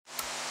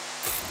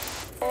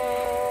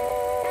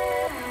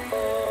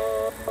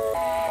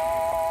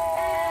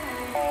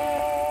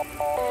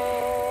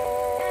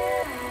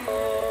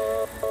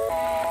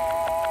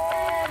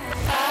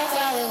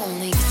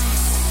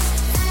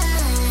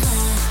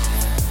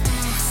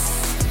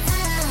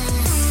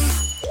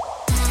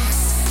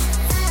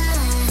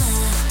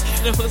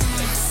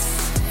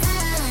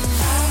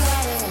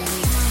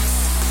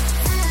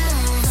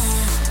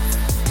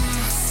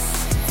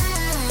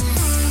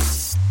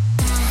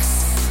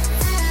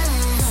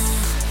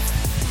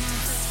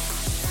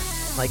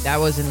Like that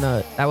wasn't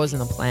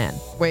the plan.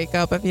 Wake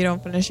up if you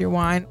don't finish your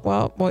wine.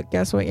 Well,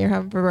 guess what you're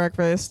having for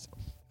breakfast?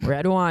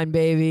 Red wine,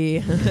 baby.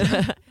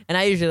 And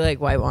I usually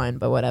like white wine,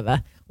 but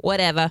whatever.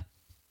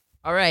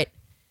 All right.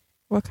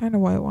 What kind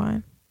of white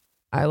wine?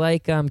 I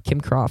like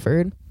Kim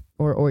Crawford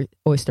or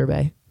Oyster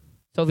Bay.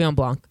 Sauvignon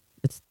Blanc.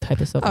 It's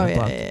type of Sauvignon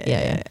Blanc.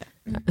 Yeah.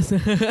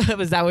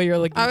 Was that what you were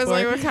looking for? I was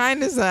like, what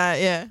kind is that?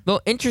 Yeah.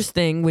 Well,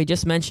 interesting. We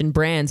just mentioned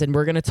brands, and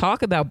we're going to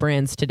talk about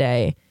brands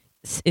today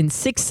in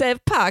 6-7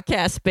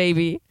 podcast,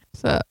 baby.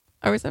 So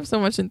I always have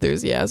so much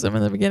enthusiasm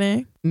in the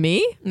beginning.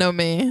 Me? No,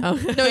 me. Oh.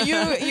 No,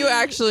 you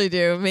actually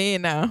do. Me,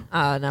 no.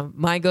 No,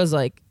 mine goes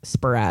like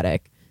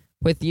sporadic.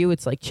 With you,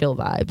 it's like chill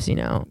vibes, you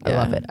know. I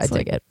love it. I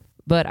dig it.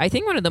 But I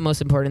think one of the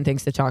most important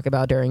things to talk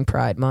about during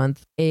Pride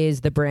Month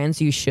is the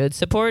brands you should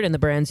support and the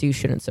brands you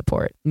shouldn't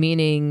support.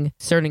 Meaning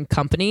certain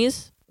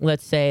companies,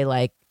 let's say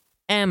like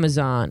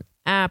Amazon,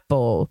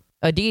 Apple,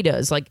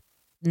 Adidas, like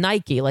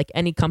Nike, like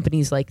any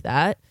companies like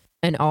that.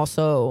 And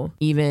also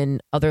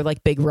even other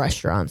like big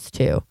restaurants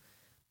too.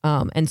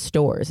 And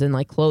stores and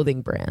like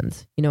clothing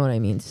brands. You know what I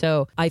mean?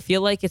 So I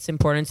feel like it's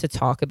important to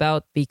talk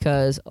about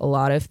because a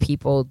lot of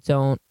people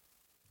don't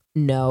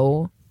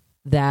know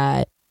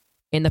that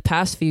in the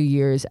past few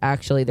years,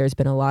 actually, there's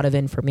been a lot of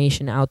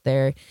information out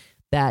there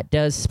that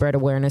does spread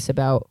awareness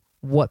about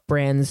what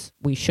brands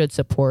we should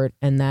support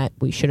and that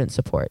we shouldn't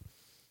support.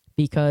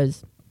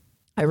 Because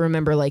I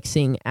remember like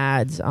seeing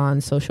ads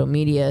on social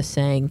media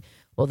saying,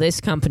 well, this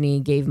company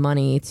gave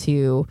money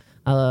to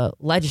a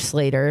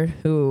legislator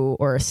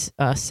or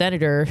a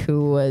senator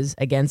who was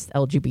against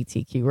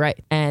LGBTQ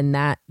rights. And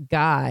that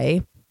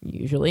guy,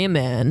 usually a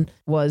man,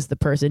 was the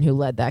person who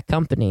led that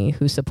company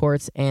who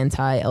supports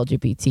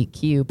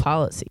anti-LGBTQ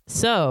policy.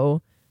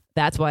 So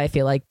that's why I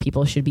feel like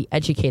people should be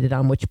educated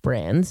on which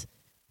brands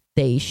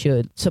they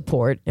should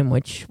support and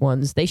which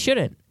ones they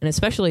shouldn't. And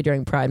especially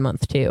during Pride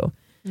Month too.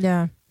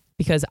 Yeah.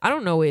 Because I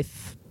don't know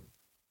if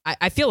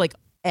I feel like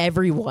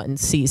everyone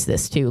sees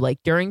this too. Like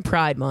during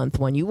Pride Month,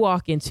 when you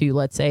walk into,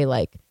 let's say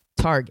like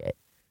Target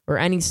or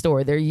any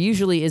store, there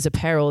usually is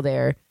apparel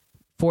there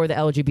for the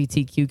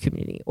LGBTQ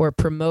community or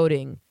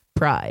promoting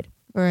pride.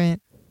 Right.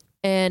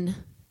 And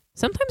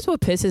sometimes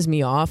what pisses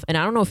me off, and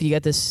I don't know if you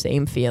get this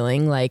same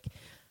feeling, like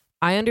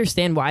I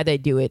understand why they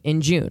do it in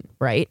June,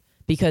 right?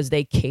 Because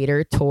they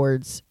cater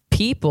towards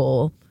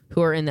people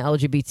who are in the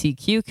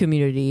LGBTQ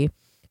community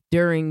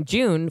during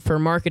June for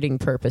marketing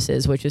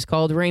purposes, which is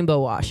called rainbow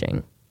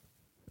washing.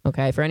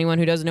 Okay, for anyone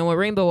who doesn't know what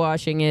rainbow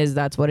washing is,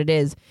 that's what it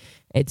is.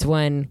 It's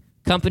when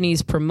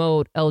companies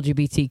promote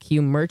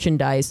LGBTQ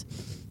merchandise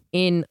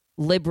in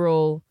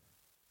liberal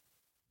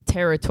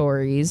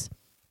territories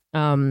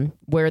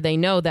where they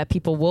know that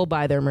people will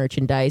buy their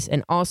merchandise,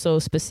 and also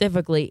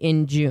specifically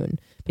in June,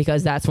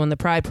 because that's when the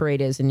Pride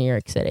Parade is in New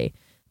York City.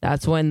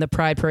 That's when the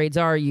Pride Parades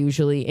are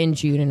usually in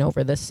June and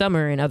over the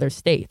summer in other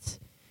states.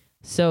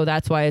 So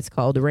that's why it's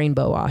called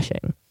rainbow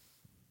washing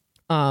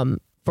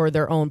for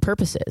their own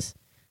purposes.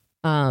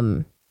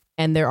 And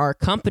there are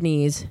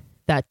companies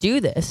that do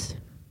this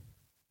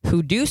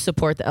who do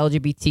support the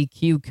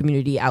LGBTQ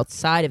community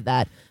outside of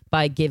that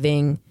by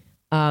giving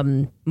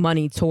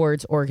money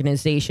towards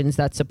organizations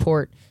that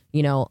support,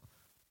 you know,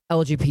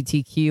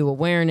 LGBTQ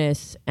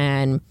awareness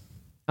and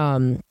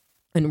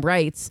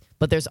rights.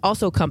 But there's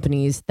also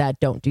companies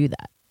that don't do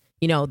that.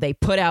 You know, they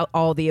put out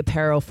all the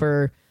apparel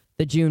for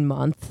the June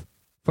month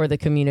for the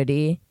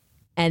community,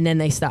 and then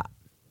they stop.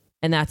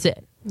 And that's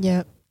it.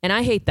 Yep. And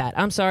I hate that.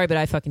 I'm sorry, but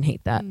I fucking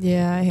hate that.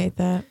 Yeah, I hate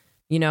that.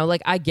 You know,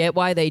 like I get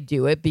why they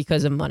do it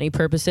because of money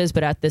purposes,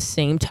 but at the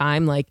same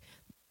time, like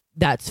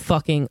that's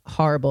fucking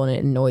horrible and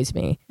it annoys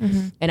me.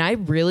 Mm-hmm. And I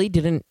really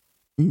didn't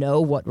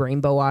know what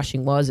rainbow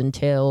washing was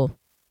until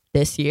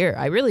this year.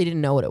 I really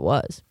didn't know what it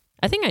was.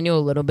 I think I knew a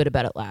little bit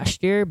about it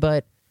last year,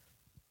 but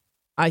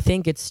I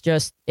think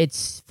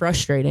it's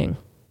frustrating,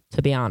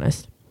 to be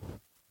honest.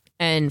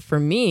 And for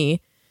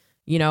me,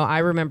 you know, I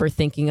remember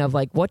thinking of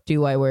like, what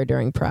do I wear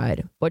during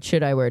Pride? What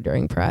should I wear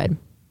during Pride?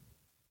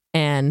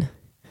 And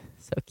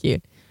so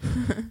cute.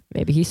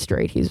 Maybe he's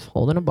straight. He's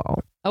holding a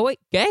ball. Oh, wait,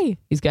 gay.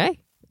 He's gay.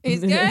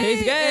 He's gay.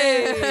 He's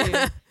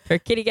gay. Her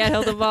kitty cat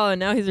held the ball and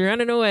now he's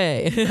running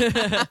away.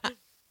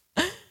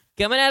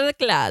 Coming out of the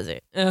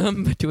closet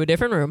to a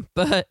different room.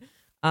 But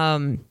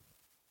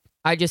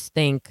I just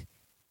think,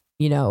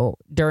 you know,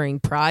 during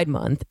Pride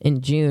Month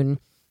in June,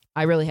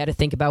 I really had to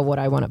think about what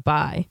I want to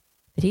buy.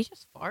 Did he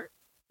just fart?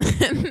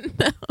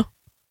 No.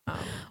 Oh.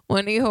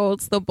 When he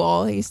holds the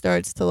ball, he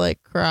starts to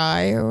like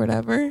cry or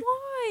whatever.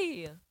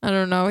 Why? I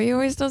don't know. He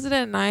always does it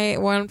at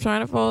night when I'm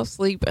trying to fall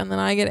asleep, and then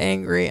I get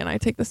angry and I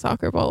take the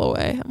soccer ball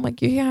away. I'm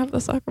like, you can't have the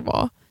soccer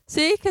ball.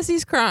 See? Because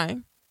he's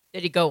crying.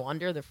 Did he go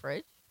under the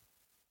fridge?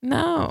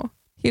 No.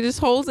 He just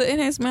holds it in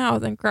his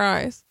mouth and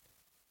cries.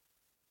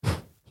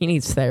 He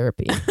needs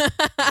therapy.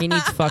 He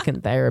needs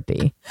fucking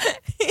therapy.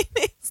 He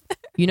needs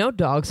You know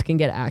dogs can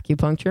get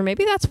acupuncture.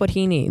 Maybe that's what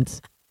he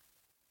needs.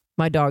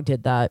 My dog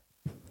did that.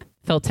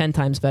 Felt 10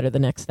 times better the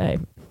next day.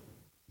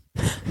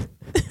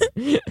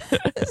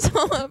 This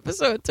whole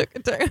episode took a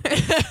turn.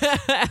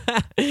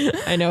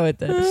 I know it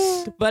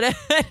did. But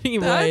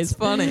anyways. That's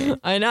funny.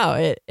 I know.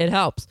 It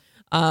helps.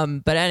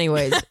 But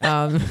anyways.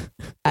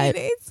 He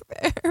needs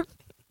therapy.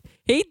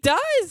 He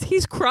does.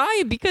 He's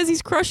crying because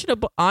he's crushing a...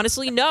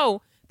 Honestly,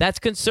 no. That's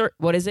concern.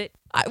 What is it?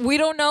 We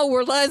don't know.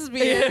 We're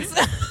lesbians.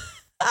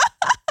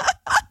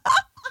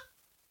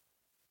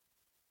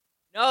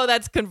 No,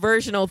 that's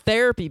conversional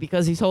therapy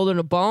because he's holding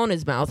a ball in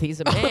his mouth. He's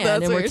a man, that's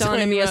and what we're you're telling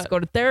him talking he has about. to go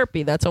to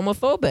therapy. That's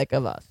homophobic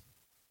of us.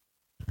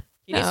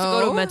 He needs to go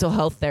to a No. mental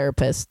health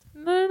therapist.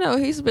 No.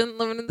 He's been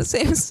living in the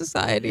same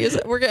society as...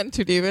 We're getting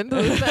too deep into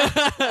this.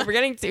 We're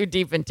getting too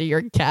deep into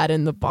your cat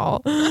and the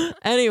ball.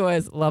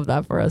 Anyways, love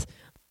that for us.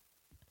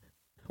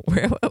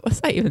 What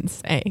was I even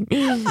saying?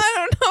 I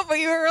don't know, but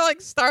you were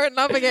like starting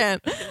up again.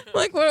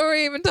 Like, what were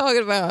we even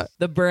talking about?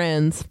 The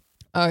brands.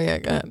 Oh, yeah,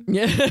 go ahead.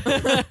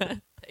 Yeah.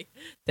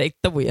 Take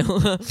the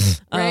wheel.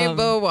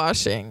 Rainbow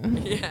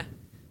washing. Yeah.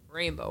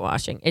 Rainbow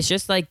washing. It's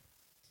just like,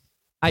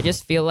 I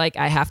just feel like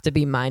I have to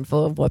be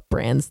mindful of what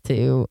brands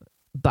to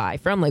buy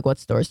from, like what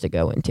stores to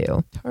go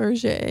into.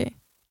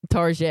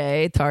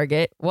 Target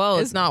Target. Well,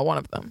 is not one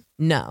of them.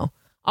 no.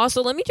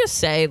 Also, let me just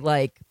say,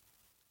 like,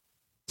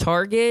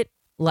 Target,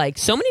 like,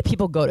 so many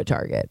people go to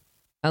Target.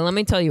 And let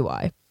me tell you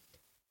why.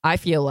 I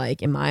feel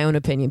like, in my own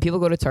opinion, people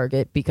go to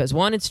Target because,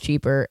 one, it's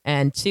cheaper,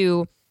 and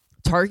two,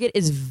 Target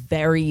is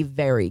very,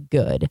 very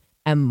good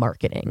at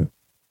marketing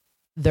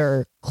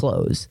their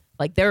clothes.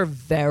 Like, they're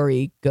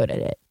very good at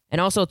it. And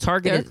also,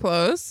 Target Their is...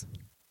 clothes.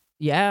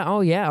 Yeah, oh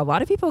yeah. A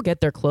lot of people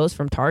get their clothes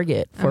from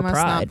Target for I must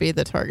Pride. not be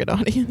the target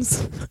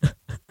audience.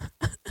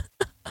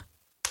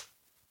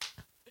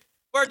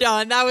 We're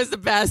done. That was the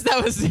best.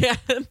 That was the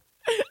end.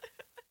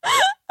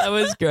 That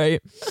was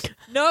great.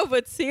 No,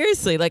 but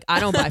seriously, like, I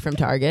don't buy from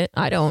Target.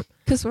 I don't.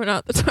 Because we're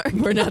not the target.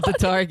 We're not the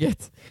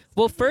Targets.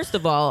 Well, first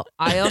of all,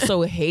 I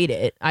also hate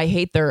it. I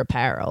hate their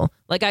apparel.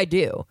 Like, I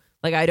do.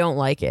 Like, I don't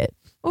like it.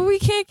 Well, we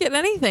can't get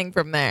anything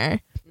from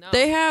there. No.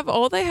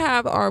 All they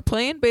have are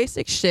plain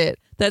basic shit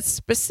that's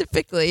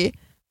specifically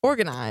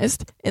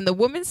organized in the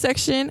women's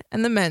section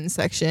and the men's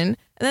section.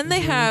 And then they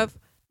have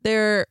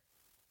their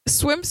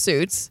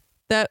swimsuits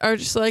that are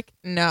just like,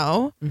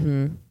 no.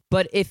 Mm-hmm.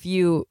 But if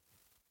you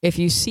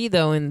see,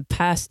 though, in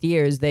past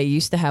years, they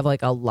used to have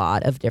like a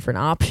lot of different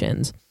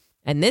options.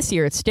 And this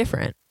year it's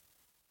different.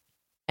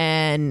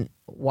 And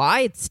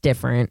why it's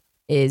different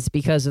is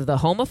because of the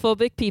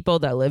homophobic people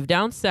that live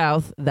down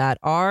south that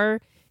are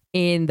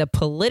in the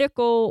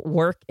political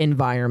work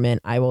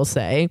environment, I will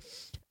say,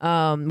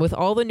 with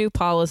all the new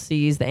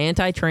policies, the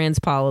anti-trans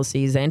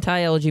policies,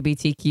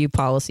 anti-LGBTQ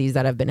policies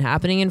that have been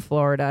happening in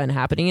Florida and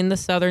happening in the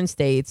southern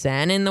states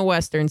and in the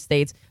western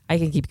states. I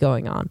can keep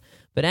going on.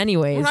 But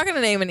anyways, We're not going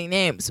to name any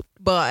names,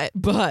 but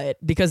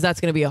because that's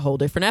going to be a whole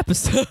different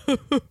episode.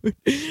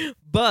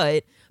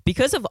 But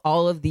because of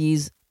all of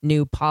these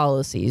new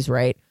policies,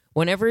 right?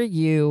 Whenever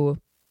you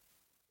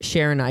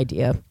share an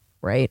idea,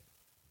 right?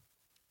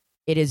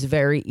 It is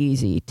very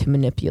easy to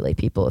manipulate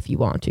people if you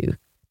want to.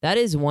 That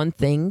is one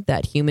thing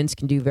that humans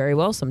can do very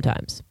well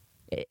sometimes.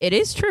 It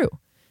is true.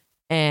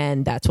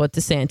 And that's what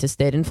DeSantis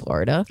did in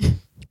Florida.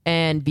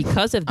 And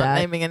because of not that,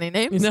 naming any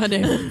names. not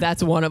naming,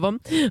 that's one of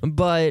them.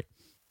 But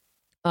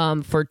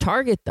for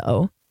Target,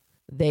 though,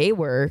 they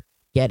were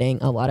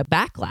getting a lot of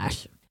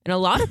backlash. And a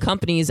lot of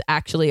companies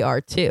actually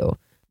are too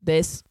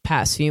this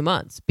past few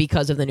months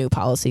because of the new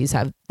policies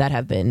that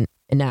have been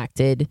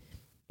enacted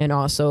and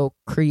also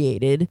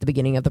created at the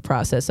beginning of the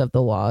process of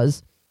the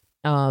laws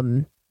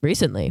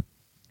recently.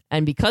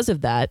 And because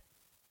of that,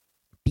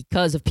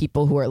 because of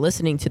people who are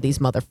listening to these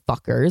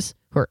motherfuckers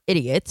who are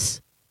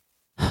idiots,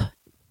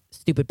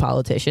 stupid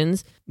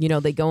politicians, you know,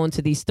 they go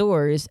into these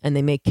stores and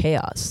they make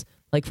chaos.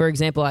 Like, for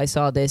example, I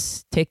saw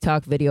this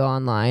TikTok video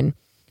online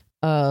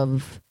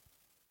of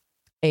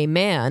a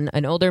man,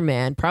 an older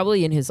man,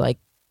 probably in his, like,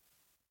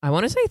 I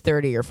want to say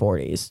 30 or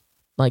 40s.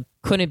 Like,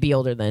 couldn't be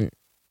older than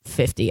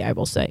 50, I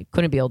will say.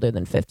 Couldn't be older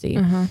than 50.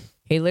 Uh-huh.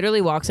 He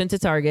literally walks into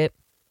Target.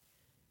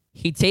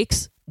 He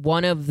takes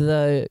one of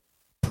the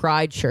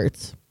Pride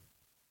shirts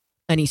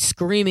and he's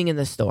screaming in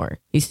the store.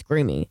 He's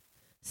screaming,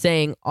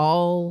 saying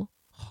all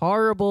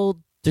horrible,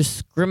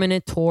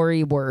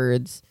 discriminatory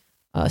words,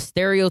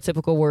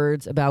 stereotypical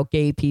words about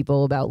gay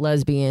people, about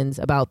lesbians,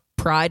 about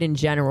Pride in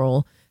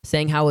general,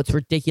 saying how it's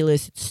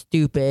ridiculous, it's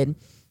stupid,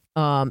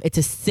 it's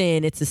a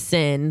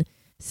sin,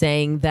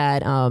 saying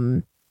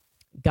that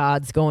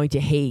God's going to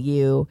hate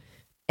you.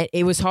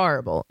 It was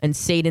horrible, and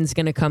Satan's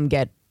going to come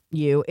get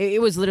you.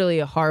 It was literally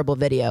a horrible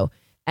video.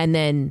 And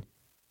then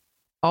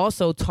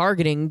also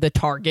targeting the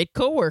Target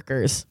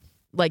coworkers.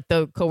 like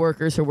the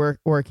coworkers who were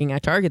working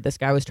at Target, this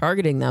guy was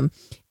targeting them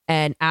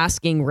and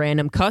asking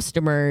random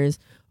customers,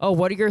 oh,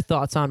 what are your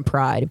thoughts on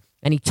Pride?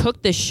 And he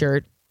took this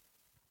shirt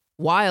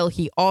while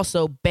he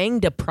also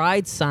banged a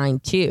Pride sign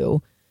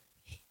too,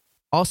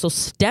 also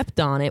stepped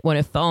on it when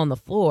it fell on the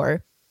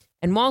floor.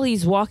 And while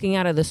he's walking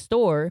out of the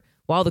store,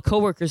 while the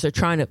coworkers are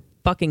trying to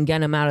fucking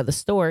get him out of the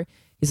store,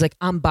 he's like,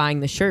 I'm buying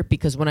the shirt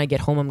because when I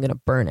get home, I'm going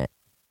to burn it.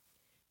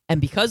 And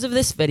because of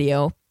this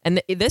video,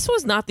 and this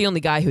was not the only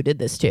guy who did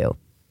this too.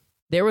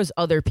 There was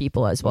other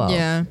people as well.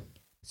 Yeah.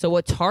 So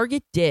what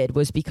Target did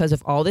was, because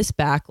of all this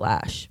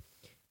backlash,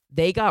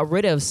 they got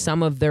rid of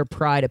some of their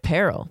Pride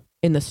apparel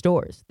in the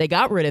stores. They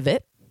got rid of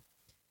it.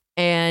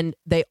 And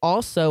they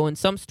also, in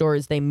some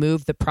stores, they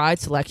moved the Pride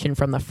selection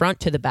from the front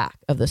to the back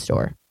of the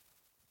store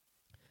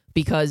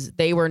because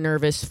they were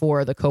nervous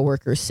for the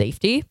coworkers'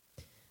 safety.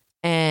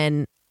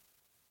 And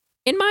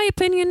in my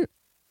opinion,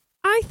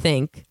 I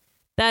think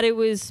that it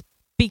was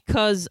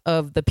because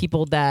of the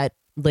people that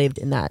lived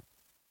in that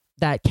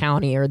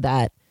county or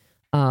that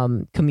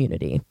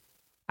community.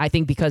 I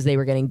think because they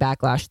were getting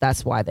backlash,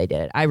 that's why they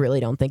did it. I really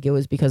don't think it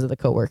was because of the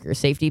coworker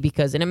safety,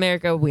 because in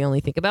America, we only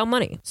think about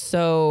money.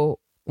 So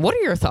what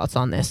are your thoughts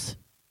on this?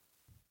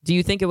 Do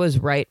you think it was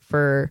right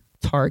for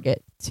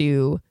Target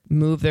to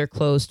move their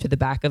clothes to the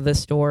back of the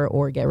store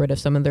or get rid of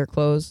some of their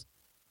clothes?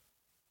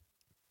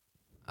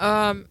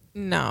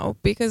 No,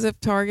 because if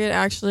Target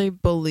actually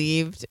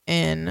believed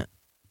in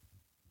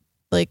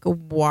like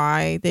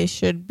why they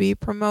should be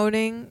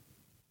promoting,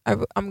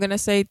 I'm going to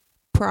say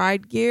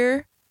Pride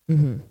gear,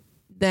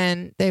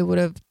 then they would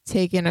have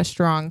taken a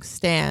strong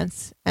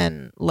stance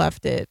and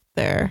left it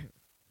there.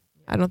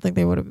 I don't think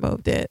they would have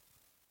moved it.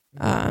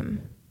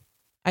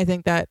 I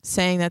think that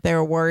saying that they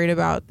were worried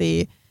about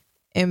the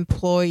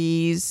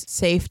employees'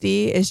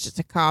 safety is just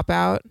a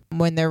cop-out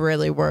when they're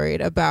really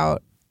worried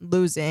about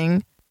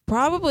losing.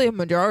 Probably a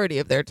majority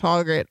of their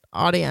target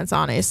audience,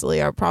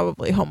 honestly, are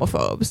probably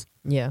homophobes.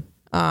 Yeah.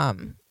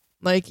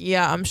 Like,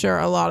 yeah, I'm sure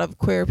a lot of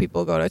queer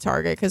people go to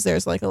Target because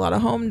there's like a lot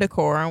of home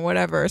decor and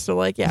whatever. So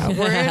like, yeah,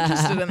 we're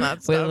interested in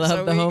that stuff. We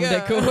love the home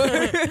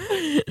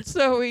decor.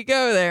 So we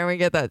go there and we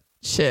get that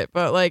shit.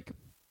 But like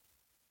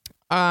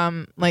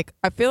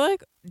I feel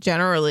like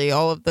generally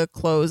all of the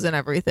clothes and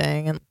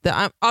everything, and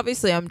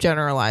obviously I'm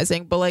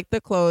generalizing, but like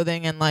the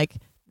clothing and like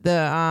the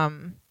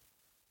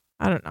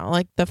I don't know,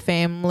 like the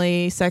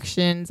family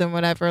sections and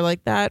whatever,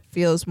 like that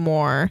feels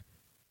more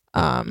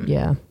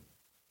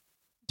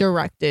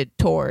directed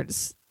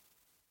towards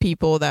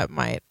people that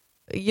might,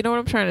 you know what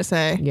I'm trying to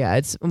say? Yeah,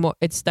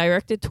 it's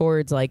directed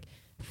towards like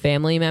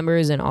family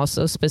members, and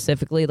also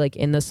specifically like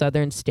in the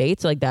southern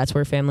states, like that's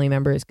where family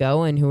members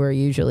go, and who are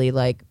usually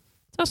like,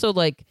 it's also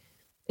like,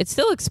 it's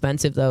still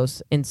expensive though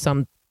in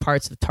some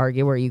parts of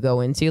Target where you go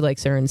into like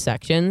certain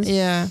sections.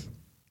 Yeah.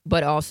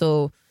 But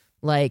also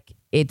like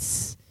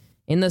it's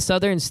in the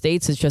southern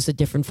states, it's just a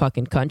different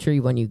fucking country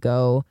when you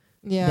go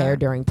there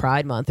during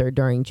Pride Month or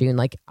during June.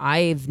 Like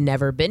I've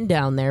never been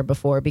down there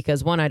before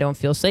because one, I don't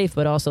feel safe,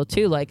 but also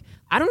two, like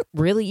I don't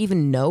really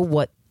even know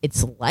what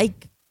it's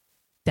like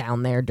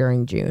down there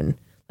during June.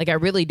 Like I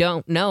really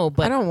don't know,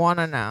 but I don't want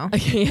to know.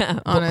 Yeah,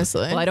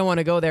 honestly. Well, I don't want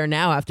to go there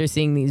now after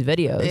seeing these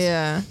videos.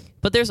 Yeah.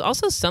 But there's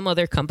also some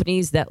other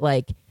companies that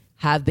like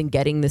have been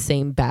getting the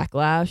same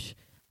backlash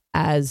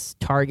as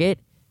Target,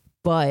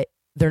 but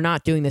they're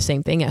not doing the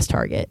same thing as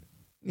Target.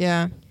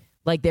 Yeah.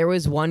 Like there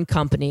was one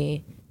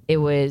company, it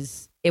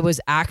was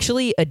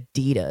actually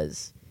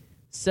Adidas.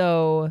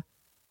 So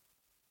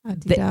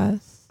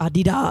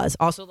Adidas.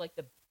 Also like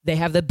they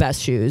have the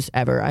best shoes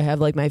ever. I have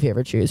like my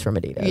favorite shoes from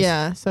Adidas.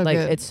 Yeah, so like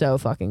good. It's so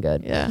fucking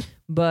good. Yeah.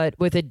 But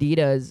with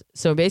Adidas,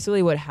 so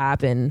basically what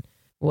happened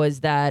was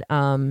that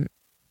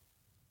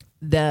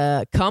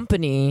the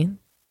company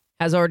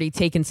has already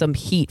taken some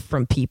heat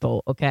from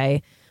people,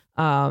 okay,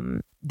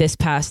 this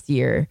past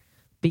year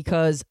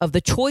because of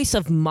the choice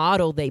of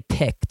model they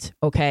picked,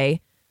 okay,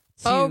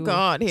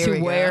 to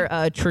wear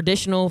a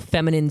traditional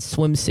feminine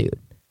swimsuit.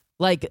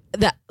 Like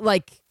that,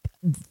 like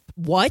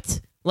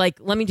what? Like,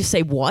 let me just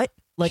say what?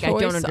 Like, choice I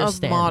don't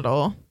understand. Of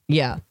model.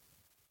 Yeah.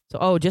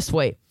 So, just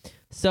wait.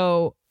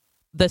 So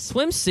the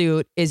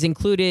swimsuit is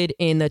included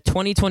in the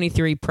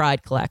 2023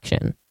 Pride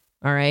collection.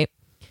 All right.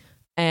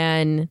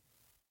 And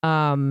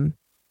the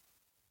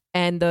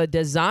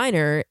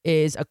designer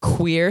is a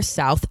queer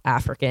South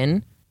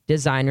African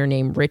designer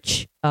named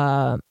Rich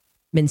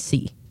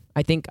Mincy.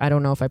 I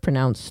don't know if I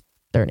pronounced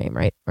their name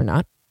right or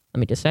not. Let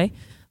me just say.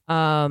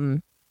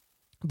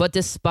 But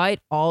despite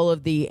all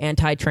of the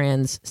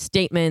anti-trans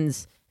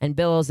statements and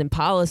bills and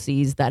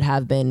policies that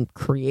have been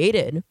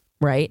created,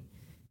 right?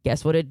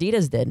 Guess what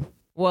Adidas did?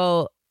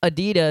 Well,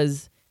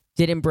 Adidas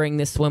didn't bring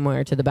the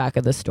swimwear to the back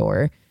of the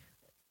store.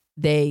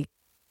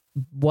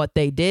 What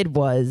they did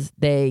was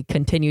they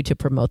continued to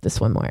promote the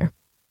swimwear.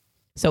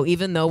 So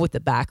even though with the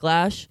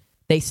backlash,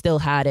 they still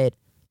had it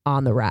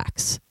on the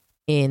racks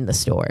in the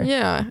store.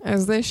 Yeah,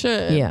 as they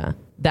should. Yeah.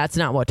 That's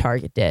not what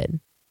Target did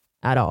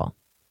at all.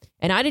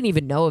 And I didn't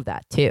even know of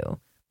that too.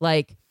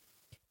 Like,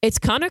 it's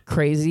kind of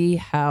crazy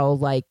how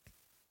like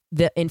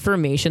the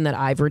information that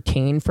I've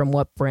retained from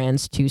what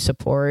brands to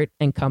support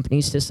and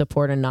companies to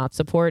support and not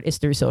support is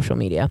through social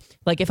media.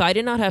 Like if I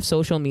did not have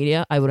social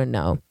media, I wouldn't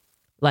know.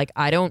 Like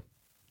I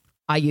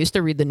used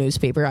to read the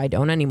newspaper. I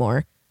don't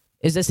anymore.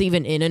 Is this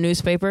even in a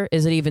newspaper?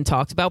 Is it even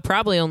talked about?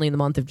 Probably only in the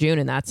month of June,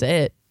 and that's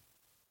it.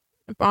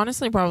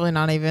 Honestly, probably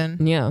not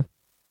even. Yeah.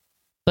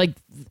 Like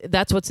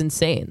that's what's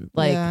insane.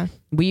 Like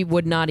we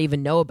would not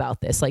even know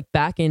about this. Like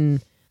back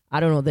in, I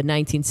don't know, the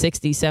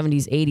 1960s,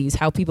 70s, 80s,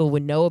 how people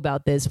would know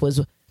about this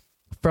was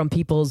from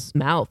people's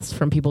mouths,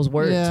 from people's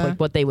words, like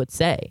what they would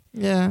say.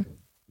 Yeah.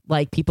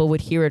 Like people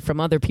would hear it from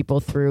other people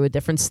through a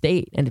different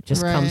state and it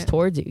just comes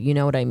towards you. You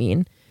know what I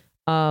mean?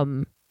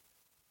 But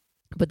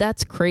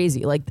that's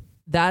crazy. Like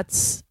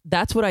that's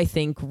what I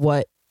think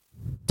what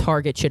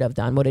Target should have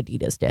done, what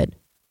Adidas did.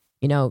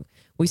 You know,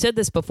 we said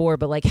this before,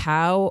 but like,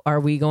 how are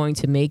we going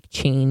to make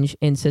change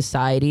in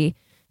society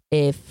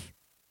if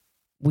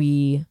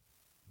we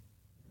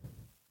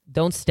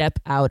don't step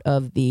out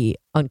of the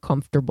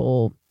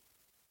uncomfortable?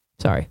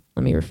 Sorry,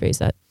 let me rephrase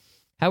that.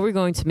 How are we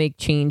going to make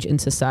change in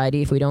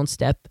society if we don't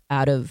step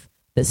out of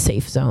the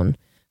safe zone?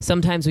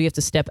 Sometimes we have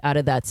to step out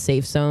of that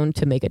safe zone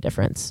to make a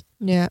difference.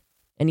 Yeah.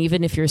 And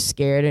even if you're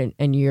scared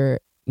and you're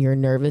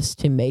nervous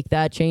to make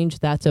that change,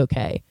 that's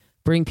okay.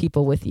 Bring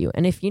people with you.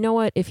 And if you know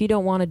what, if you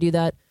don't want to do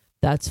that,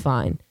 that's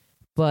fine.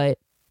 But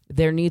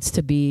there needs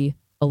to be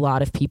a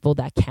lot of people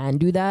that can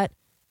do that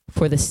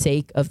for the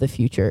sake of the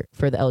future,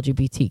 for the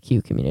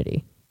LGBTQ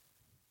community.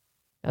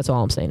 That's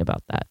all I'm saying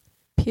about that.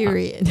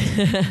 Period.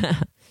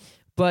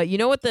 But you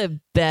know what the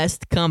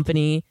best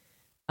company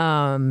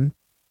that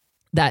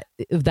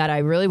I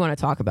really want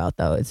to talk about,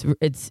 though?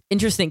 It's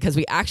interesting because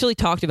we actually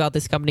talked about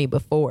this company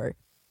before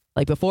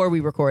we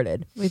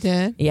recorded. We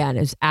did? Yeah, and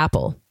it's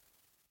Apple.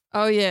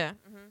 Oh, yeah.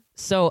 Mm-hmm.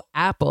 So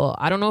Apple,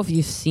 I don't know if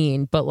you've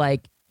seen, but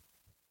like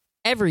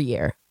every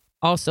year,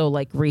 also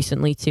like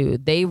recently too,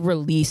 they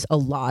release a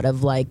lot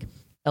of like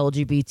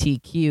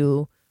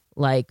LGBTQ,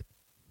 like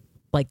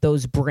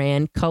those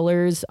brand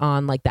colors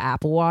on like the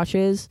Apple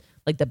Watches,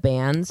 like the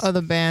bands. Oh,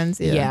 the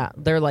bands, yeah. Yeah,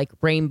 they're like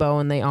rainbow,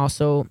 and they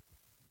also,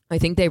 I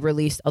think they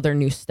released other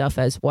new stuff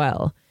as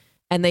well.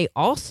 And they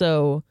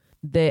also,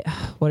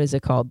 what is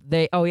it called?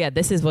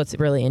 This is what's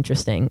really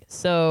interesting.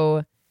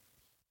 So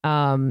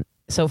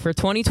for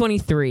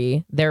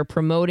 2023, they're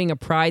promoting a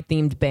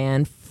Pride-themed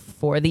band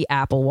for the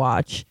Apple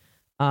Watch,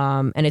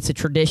 and it's a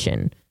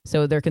tradition.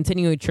 So they're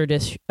continuing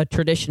a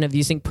tradition of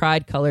using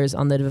Pride colors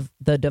on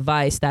the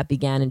device that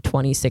began in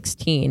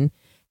 2016,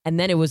 and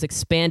then it was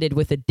expanded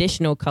with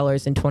additional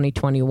colors in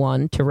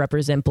 2021 to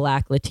represent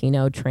Black,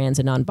 Latino, trans,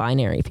 and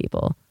non-binary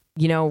people.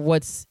 You know,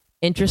 what's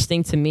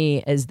interesting to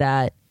me is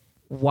that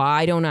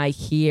why don't I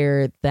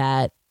hear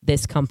that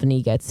this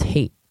company gets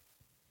hate?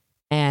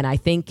 And I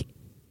think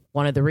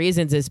one of the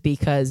reasons is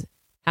because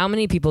how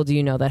many people do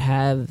you know that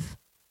have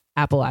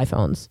Apple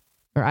iPhones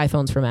or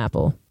iPhones from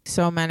Apple?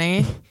 So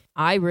many.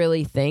 I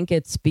really think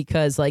it's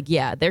because, like,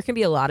 yeah, there can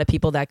be a lot of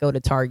people that go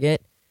to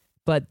Target,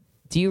 but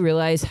do you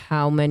realize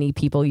how many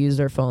people use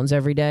their phones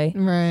every day?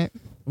 Right.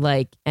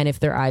 Like, and if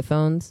they're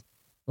iPhones,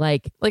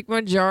 like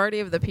majority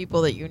of the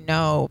people that you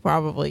know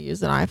probably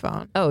use an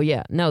iPhone. Oh,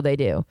 yeah. No, they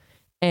do.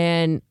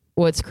 And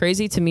what's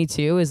crazy to me,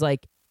 too, is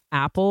like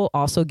Apple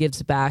also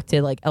gives back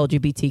to like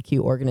LGBTQ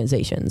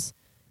organizations.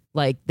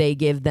 Like they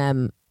give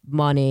them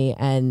money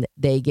and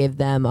they give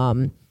them,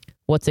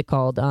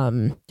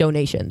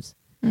 donations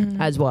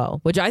as well,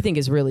 which I think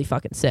is really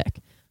fucking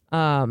sick.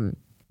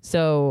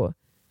 So,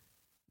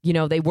 you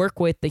know, they work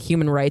with the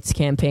Human Rights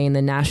Campaign,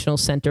 the National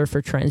Center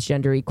for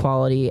Transgender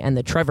Equality, and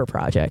the Trevor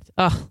Project.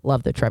 Oh,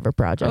 love the Trevor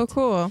Project. Oh,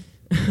 cool.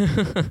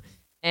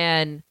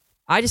 And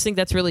I just think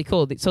that's really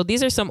cool. So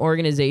these are some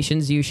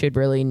organizations you should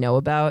really know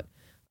about.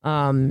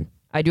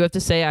 I do have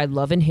to say I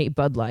love and hate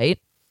Bud Light.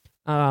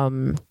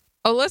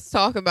 Let's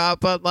talk about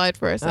Bud Light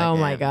for a second. Oh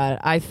my God.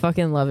 I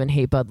fucking love and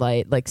hate Bud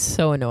Light. Like,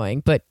 so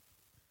annoying. But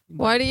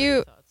why do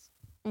you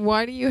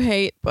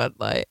hate Bud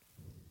Light?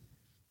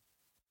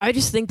 I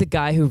just think the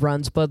guy who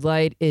runs Bud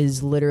Light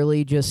is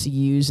literally just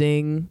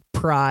using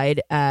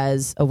Pride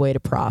as a way to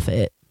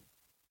profit.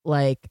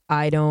 Like,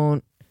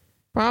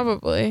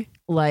 Probably.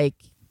 Like,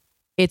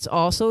 it's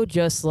also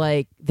just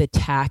like the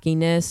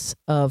tackiness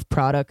of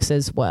products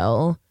as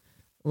well.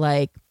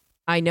 Like,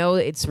 I know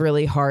it's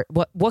really hard.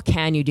 What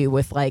can you do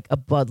with like a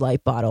Bud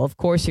Light bottle? Of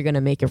course you're going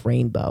to make a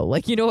rainbow.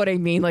 Like, you know what I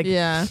mean? Like,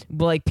 yeah.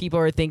 Like people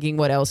are thinking,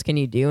 what else can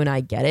you do? And I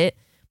get it.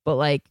 But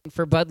like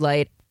for Bud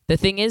Light, the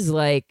thing is,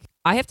 like,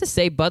 I have to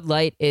say Bud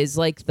Light is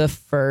like the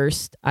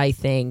first, I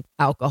think,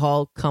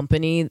 alcohol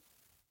company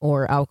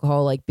or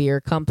alcohol like beer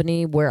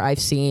company where I've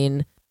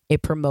seen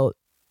it promote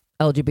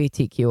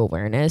LGBTQ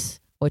awareness,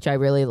 which I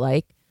really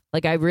like.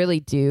 Like, I really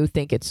do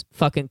think it's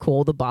fucking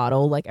cool, the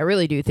bottle. Like, I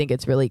really do think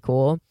it's really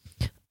cool.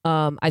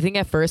 I think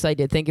at first I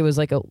did think it was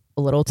like a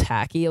little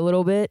tacky a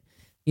little bit.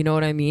 You know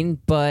what I mean?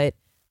 But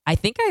I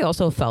think I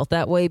also felt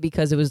that way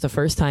because it was the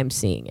first time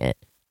seeing it.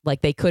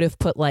 Like, they could have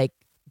put like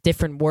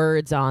different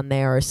words on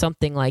there or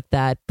something like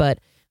that. But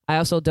I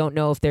also don't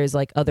know if there's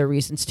like other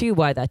reasons too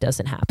why that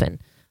doesn't happen.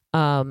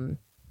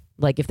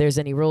 like if there's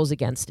any rules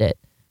against it.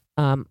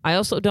 I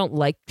also don't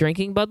like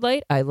drinking Bud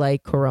Light. I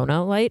like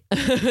Corona Light,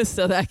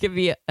 so that could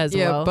be as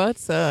well. Yeah, Bud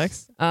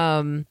sucks.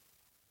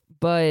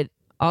 But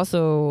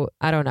also,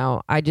 I don't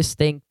know. I just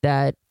think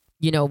that,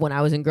 you know, when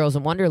I was in Girls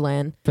in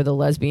Wonderland for the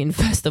lesbian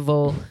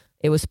festival,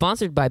 it was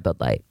sponsored by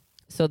Bud Light.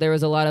 So there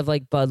was a lot of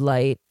like Bud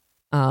Light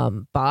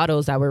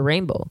bottles that were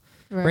rainbow,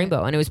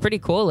 and it was pretty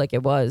cool. Like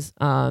it was.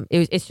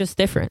 It's just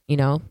different, you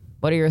know.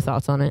 What are your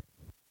thoughts on it?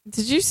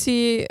 Did you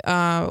see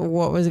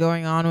what was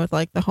going on with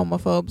like the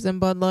homophobes in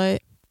Bud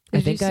Light?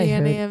 Did you see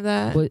any of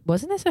that?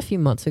 Wasn't this a few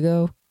months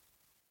ago?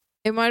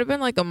 It might have been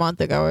like a month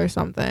ago or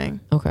something.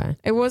 Okay.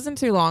 It wasn't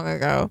too long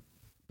ago.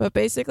 But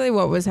basically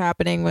what was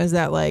happening was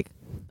that like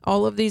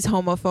all of these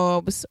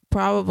homophobes,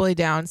 probably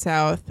down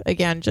south,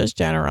 again, just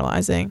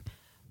generalizing,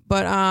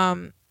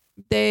 but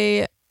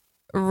they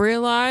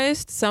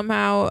realized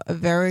somehow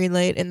very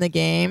late in the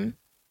game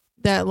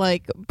that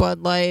like Bud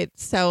Light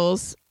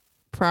sells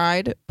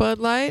Pride Bud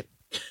Light.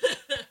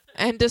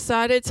 And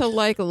decided to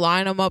like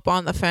line them up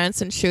on the fence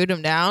and shoot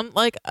them down.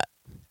 Like,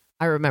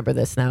 I remember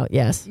this now.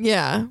 Yes.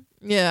 Yeah.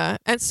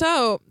 And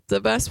so the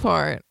best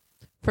part,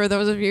 for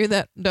those of you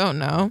that don't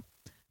know,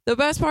 the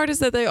best part is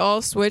that they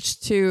all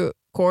switched to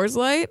Coors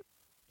Light,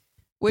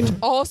 which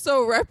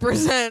also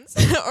represents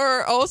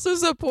or also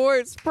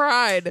supports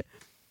Pride.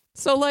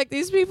 So like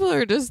these people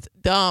are just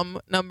dumb.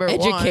 Number one,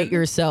 educate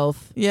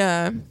yourself.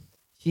 Yeah.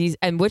 Jeez.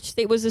 And which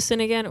state was this in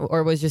again,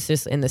 or was just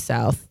this in the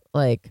South?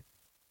 Like.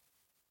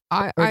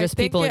 Or just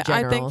people in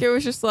general? I think it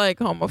was just like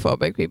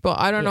homophobic people.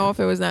 I don't know if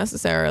it was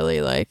necessarily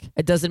like.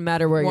 It doesn't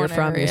matter where you're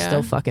from, you're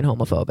still fucking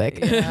homophobic.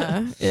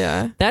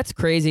 Yeah. That's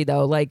crazy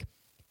though. Like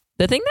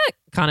the thing that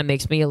kind of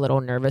makes me a little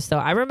nervous though,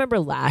 I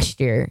remember last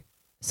year,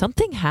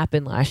 something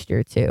happened last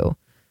year too,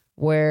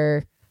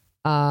 where,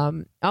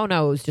 oh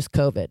no, it was just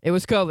COVID. It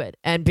was COVID.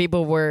 And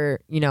people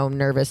were, you know,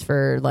 nervous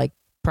for like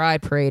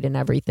Pride Parade and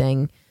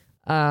everything.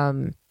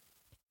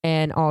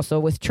 And also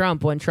with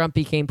Trump, when Trump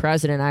became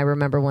president, I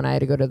remember when I had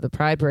to go to the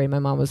Pride Parade, my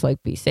mom was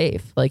like, be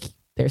safe. Like,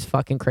 there's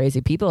fucking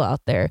crazy people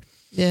out there.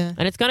 Yeah.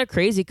 And it's kind of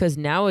crazy because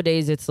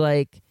nowadays it's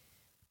like,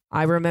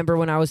 I remember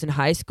when I was in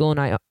high school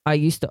and I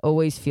used to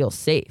always feel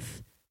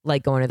safe,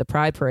 like going to the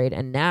Pride Parade.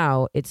 And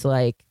now it's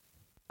like,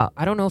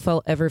 I don't know if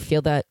I'll ever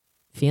feel that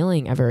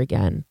feeling ever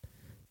again.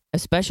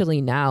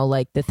 Especially now.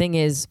 Like, the thing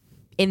is,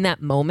 in that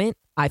moment,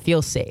 I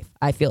feel safe.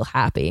 I feel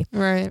happy.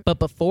 Right. But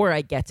before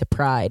I get to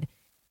Pride,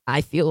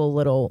 I feel a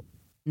little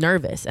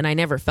nervous, and I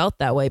never felt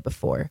that way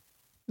before.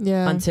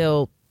 Yeah.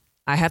 Until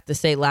I have to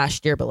say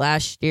last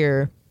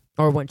year,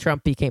 or when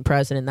Trump became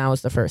president, that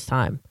was the first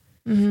time.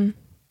 Mm-hmm.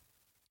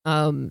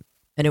 And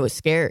it was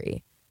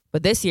scary.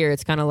 But this year,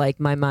 it's kind of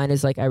like my mind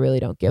is like, I really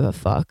don't give a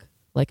fuck.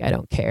 Like, I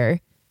don't care.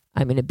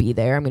 I'm going to be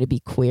there. I'm going to be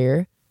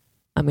queer.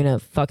 I'm going to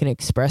fucking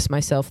express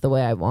myself the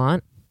way I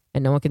want,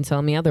 and no one can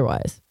tell me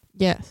otherwise.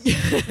 Yes.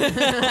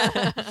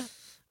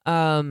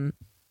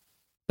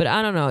 But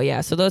I don't know.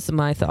 Yeah. So those are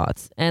my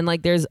thoughts. And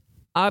like, there's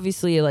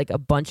obviously like a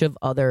bunch of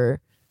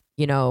other,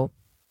 you know,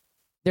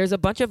 there's a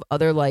bunch of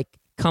other like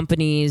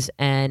companies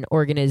and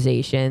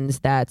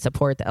organizations that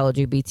support the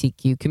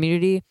LGBTQ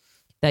community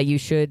that you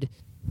should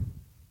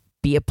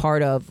be a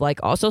part of. Like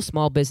also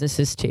small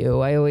businesses too.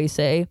 I always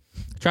say,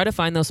 try to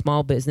find those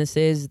small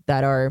businesses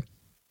that are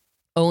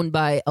owned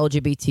by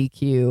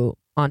LGBTQ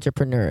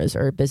entrepreneurs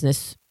or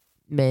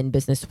businessmen,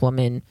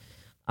 businesswomen.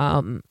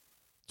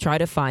 Try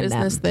to find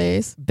business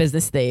them.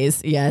 Business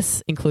days.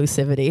 Yes.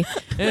 Inclusivity.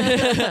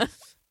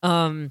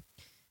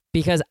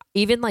 Because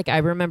even like I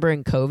remember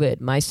in COVID,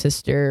 my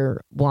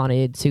sister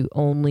wanted to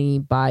only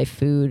buy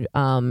food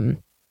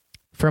from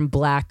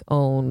Black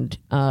owned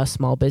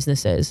small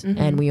businesses.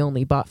 Mm-hmm. And we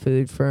only bought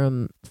food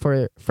from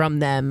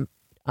them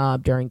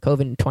during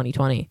COVID in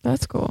 2020.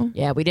 That's cool.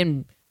 Yeah,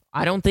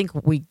 I don't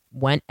think we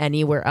went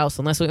anywhere else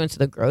unless we went to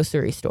the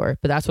grocery store.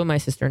 But that's what my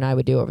sister and I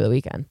would do over the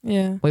weekend.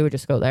 Yeah. We would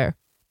just go there.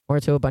 Or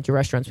to a bunch of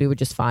restaurants. We would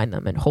just find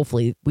them and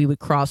hopefully we would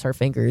cross our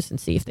fingers and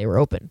see if they were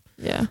open.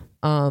 Yeah.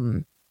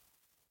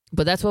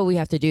 But that's what we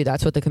have to do.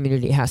 That's what the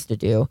community has to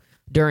do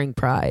during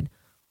Pride.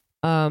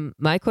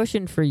 My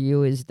question for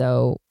you is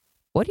though,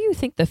 what do you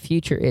think the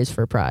future is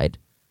for Pride?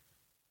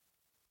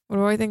 What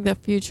do I think the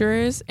future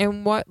is?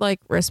 In what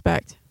like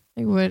respect?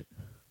 Like what?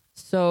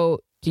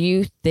 So do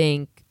you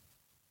think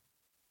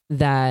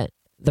that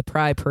the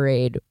Pride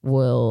Parade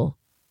will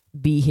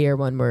be here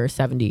when we're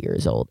 70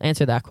 years old?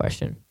 Answer that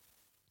question.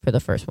 For the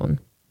first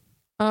one.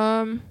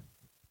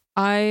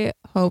 I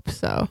hope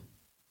so.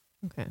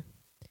 Okay.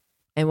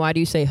 And why do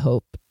you say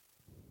hope?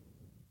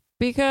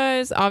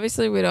 Because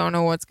obviously we don't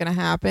know what's gonna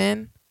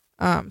happen.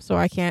 So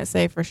I can't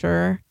say for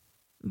sure.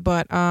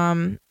 But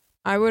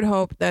I would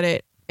hope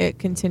that it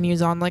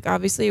continues on. Like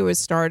obviously it was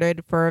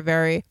started for a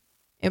very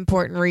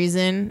important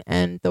reason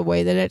and the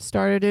way that it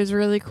started is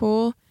really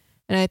cool.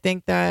 And I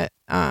think that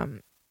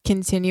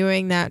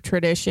continuing that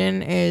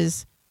tradition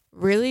is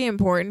really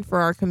important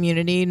for our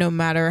community, no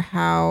matter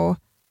how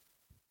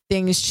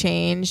things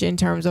change in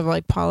terms of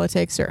like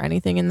politics or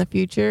anything in the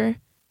future.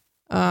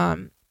 I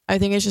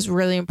think it's just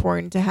really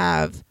important to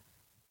have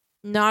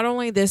not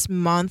only this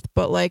month,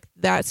 but like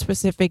that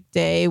specific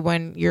day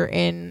when you're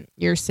in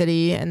your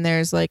city and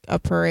there's like a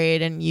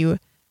parade and you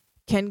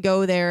can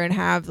go there and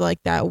have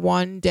like that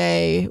one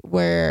day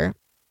where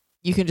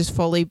you can just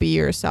fully be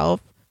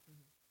yourself.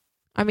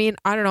 I mean,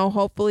 I don't know,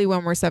 hopefully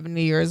when we're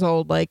 70 years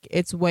old, like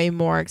it's way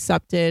more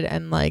accepted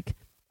and like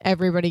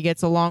everybody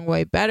gets along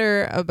way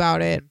better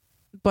about it.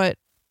 But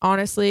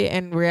honestly,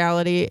 in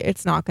reality,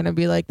 it's not going to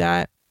be like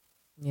that.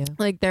 Yeah.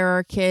 Like there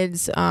are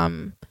kids,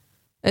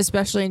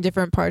 especially in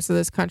different parts of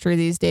this country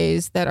these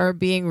days, that are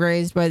being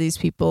raised by these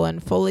people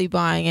and fully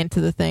buying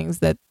into the things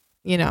that,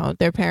 you know,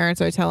 their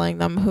parents are telling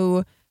them,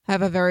 who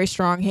have a very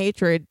strong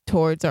hatred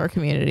towards our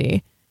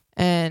community.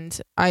 And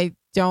I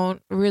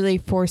don't really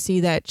foresee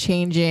that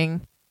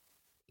changing,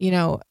 you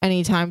know,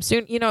 anytime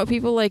soon. You know,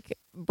 people like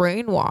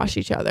brainwash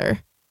each other.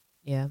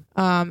 Yeah.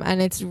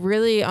 And it's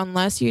really,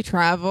 unless you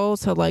travel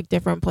to like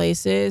different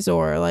places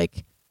or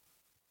like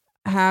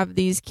have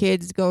these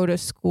kids go to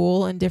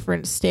school in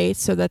different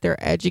states so that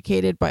they're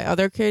educated by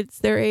other kids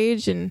their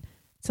age and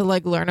to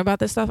like learn about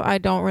this stuff, I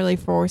don't really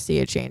foresee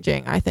it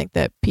changing. I think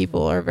that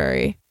people are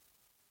very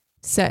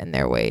set in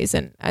their ways,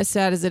 and as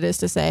sad as it is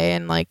to say,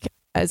 and like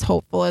as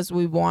hopeful as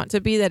we want to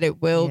be that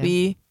it will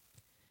be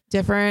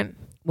different.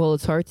 Well,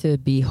 it's hard to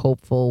be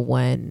hopeful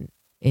when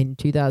in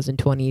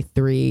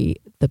 2023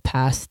 the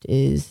past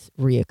is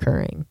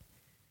reoccurring.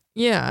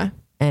 Yeah.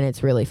 And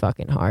it's really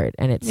fucking hard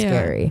and it's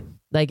scary.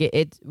 Like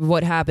it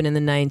what happened in the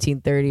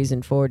 1930s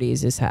and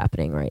 40s is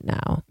happening right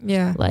now.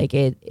 Yeah. Like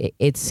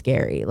it's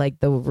scary. Like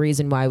the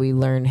reason why we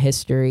learn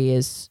history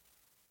is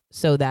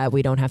so that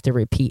we don't have to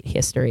repeat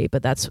history,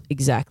 but that's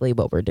exactly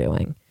what we're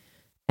doing.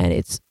 And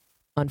it's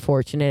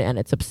unfortunate and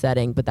it's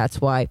upsetting, but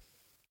that's why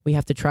we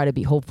have to try to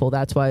be hopeful.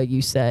 That's why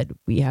you said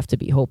we have to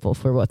be hopeful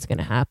for what's going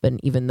to happen,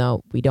 even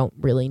though we don't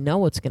really know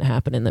what's going to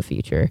happen in the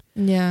future.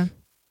 Yeah.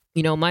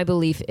 You know, my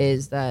belief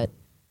is that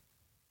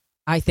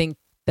I think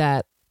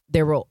that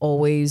there will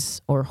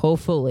always, or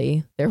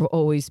hopefully, there will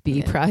always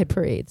be pride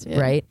parades,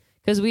 right?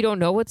 Because we don't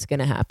know what's going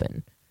to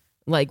happen.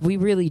 Like, we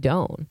really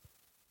don't.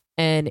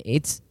 And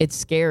it's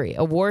scary.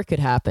 A war could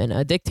happen.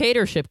 A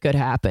dictatorship could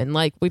happen.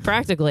 Like, we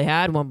practically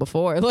had one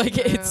before. Like,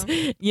 it's,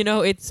 you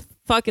know, it's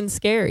fucking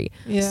scary.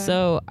 Yeah.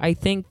 So I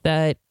think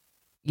that,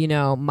 you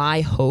know,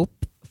 my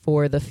hope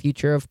for the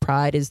future of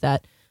Pride is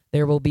that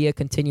there will be a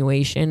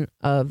continuation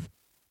of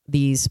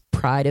these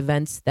Pride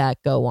events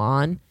that go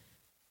on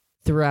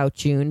throughout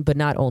June, but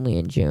not only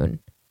in June.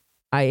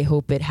 I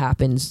hope it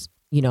happens,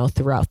 you know,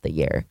 throughout the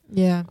year.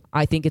 Yeah.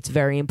 I think it's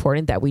very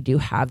important that we do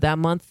have that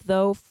month,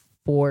 though,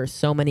 for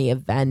so many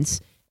events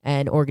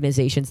and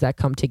organizations that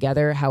come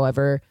together.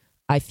 However,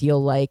 I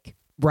feel like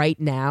right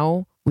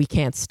now we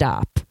can't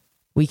stop.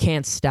 We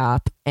can't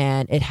stop,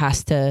 and it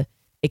has to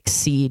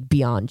exceed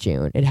beyond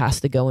June. It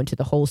has to go into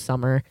the whole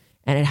summer,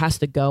 and it has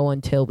to go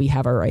until we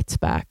have our rights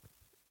back.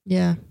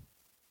 Yeah.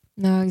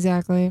 No,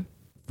 exactly.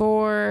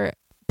 For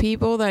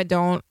people that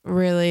don't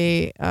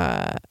really,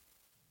 I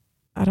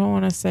don't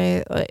want to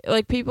say,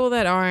 like people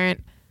that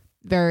aren't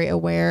very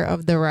aware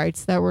of the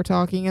rights that we're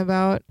talking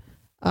about,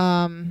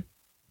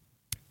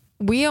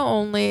 we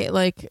only,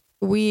 like,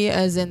 we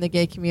as in the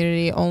gay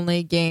community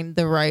only gained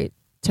the right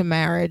to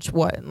marriage,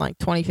 in like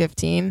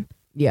 2015?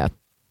 Yeah.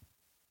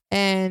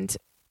 And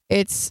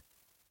it's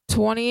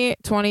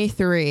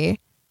 2023,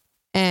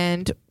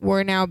 and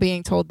we're now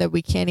being told that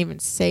we can't even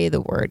say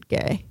the word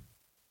gay.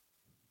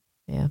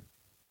 Yeah.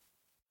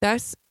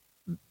 That's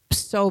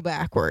so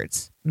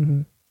backwards.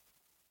 Mm-hmm.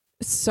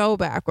 So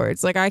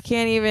backwards. Like, I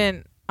can't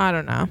even, I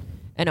don't know.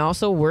 And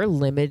also, we're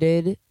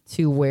limited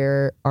to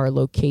where our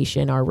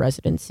location, our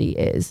residency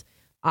is.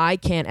 I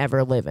can't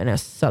ever live in a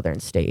southern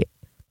state.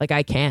 Like,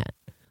 I can't.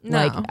 No.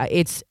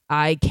 Like,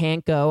 I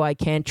can't go. I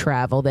can't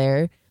travel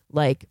there.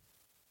 Like,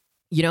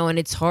 you know, and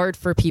it's hard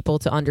for people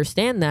to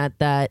understand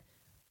that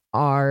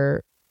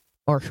are,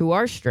 or who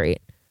are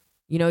straight.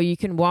 You know, you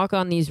can walk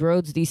on these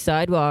roads, these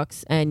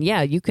sidewalks, and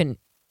yeah, you can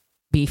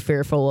be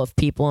fearful of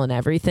people and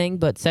everything,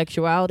 but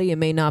sexuality, it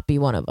may not be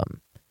one of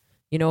them.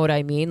 You know what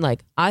I mean?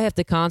 Like, I have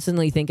to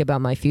constantly think about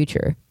my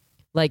future.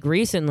 Like,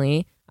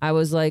 recently, I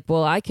was like,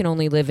 well, I can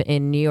only live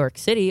in New York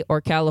City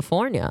or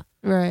California.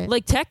 Right.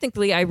 Like,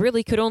 technically, I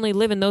really could only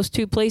live in those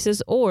two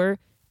places, or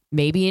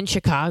maybe in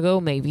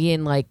Chicago, maybe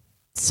in like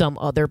some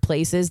other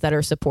places that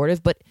are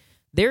supportive. But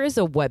there is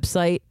a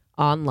website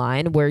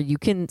online where you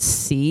can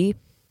see,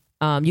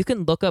 you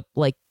can look up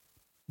like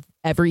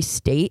every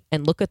state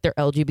and look at their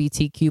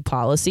LGBTQ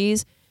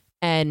policies,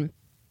 and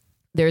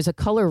there's a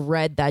color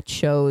red that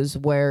shows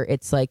where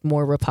it's like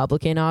more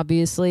Republican,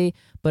 obviously,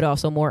 but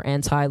also more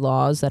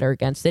anti-laws that are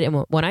against it.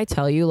 And when I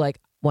tell you, like,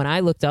 when I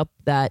looked up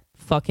that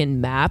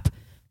fucking map,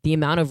 the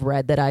amount of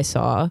red that I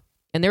saw,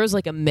 and there was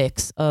like a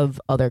mix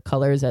of other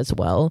colors as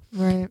well.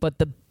 Right. But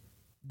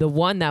the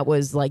one that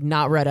was like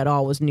not red at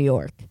all was New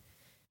York.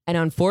 And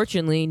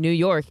unfortunately, New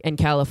York and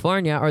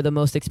California are the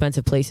most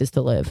expensive places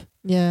to live.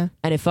 Yeah.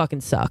 And it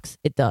fucking sucks.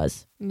 It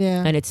does.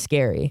 Yeah. And it's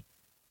scary.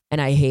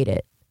 And I hate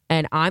it.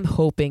 And I'm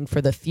hoping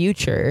for the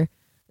future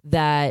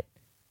that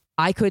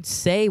I could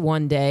say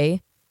one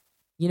day,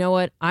 you know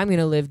what? I'm going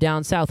to live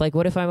down south. Like,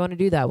 what if I want to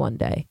do that one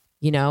day?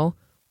 You know,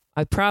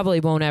 I probably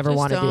won't ever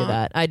want to do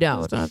that. I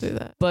don't. Just don't do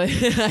that. But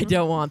I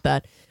don't want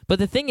that. But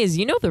the thing is,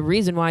 the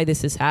reason why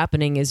this is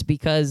happening is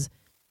because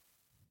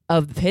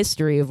of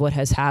history of what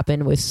has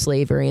happened with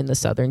slavery in the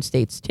southern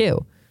states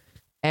too.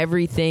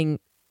 Everything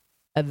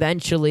not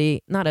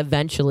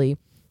eventually,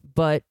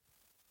 but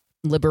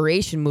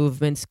liberation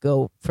movements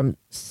go from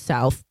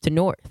south to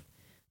north.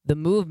 The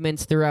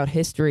movements throughout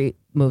history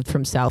moved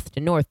from south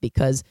to north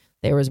because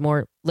there was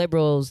more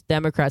liberals,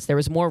 Democrats, there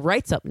was more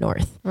rights up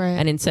north. Right.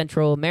 And in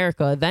Central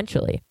America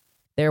eventually.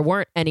 There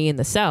weren't any in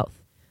the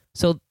south.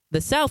 So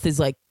the south is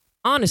like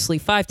honestly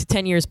 5 to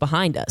 10 years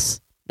behind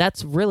us.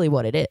 That's really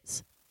what it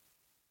is.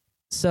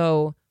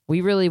 So we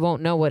really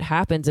won't know what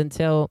happens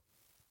until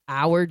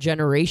our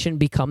generation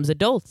becomes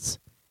adults.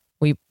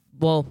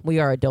 We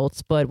are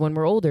adults, but when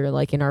we're older,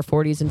 like in our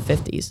 40s and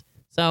 50s.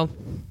 So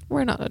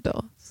we're not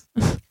adults.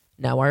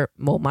 No,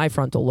 my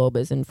frontal lobe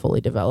isn't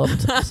fully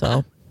developed.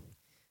 So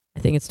I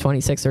think it's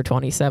 26 or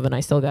 27.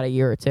 I still got a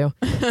year or two.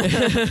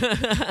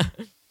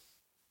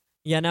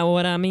 You know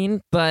what I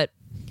mean? But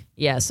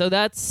yeah, so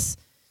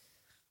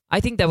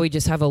I think that we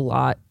just have a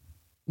lot.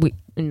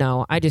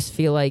 I just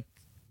feel like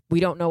we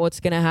don't know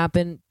what's going to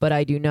happen, but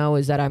I do know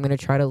is that I'm going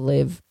to try to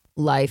live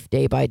life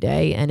day by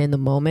day and in the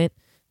moment,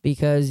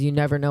 because you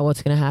never know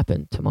what's going to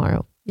happen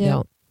tomorrow. Yeah. You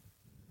don't.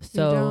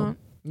 So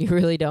you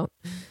really don't.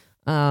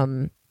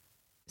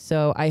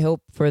 So I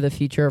hope for the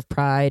future of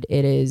Pride,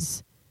 it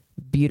is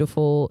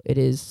beautiful. It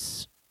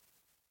is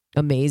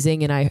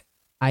amazing. And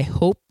I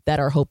hope that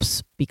our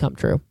hopes become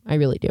true. I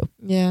really do.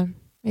 Yeah,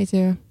 me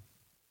too.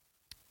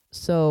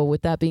 So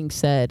with that being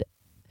said,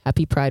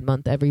 happy Pride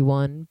Month,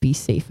 everyone. Be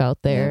safe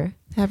out there.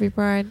 Yeah. Happy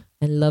Pride.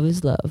 And love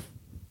is love.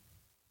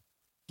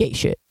 Gay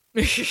shit.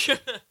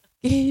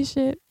 Gay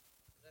shit.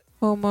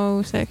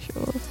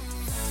 Homosexuals.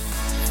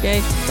 Okay,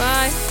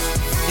 bye.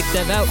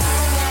 6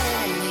 out.